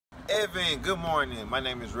Evan, good morning. My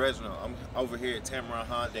name is Reginald. I'm over here at Tameron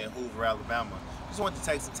Honda in Hoover, Alabama. Just wanted to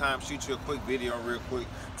take some time, shoot you a quick video real quick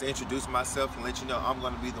to introduce myself and let you know I'm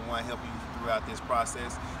going to be the one helping you throughout this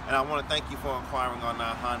process. And I want to thank you for inquiring on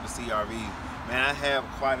our Honda CR-Vs. Man, I have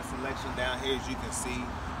quite a selection down here, as you can see.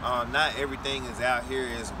 Not everything is out here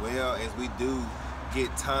as well, as we do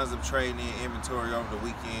get tons of trading inventory over the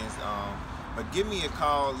weekends. But give me a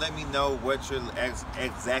call, let me know what you're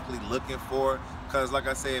exactly looking for, because like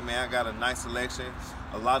I said, man, I got a nice selection.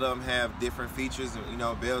 A lot of them have different features, you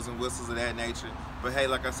know, bells and whistles of that nature. But hey,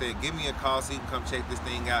 like I said, give me a call so you can come check this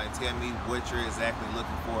thing out and tell me what you're exactly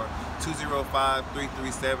looking for.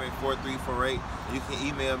 205-337-4348. You can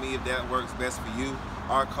email me if that works best for you.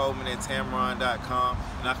 rcoleman@tameron.com.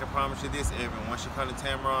 And I can promise you this, Evan, once you come to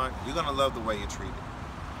Tameron, you're gonna love the way you're treated.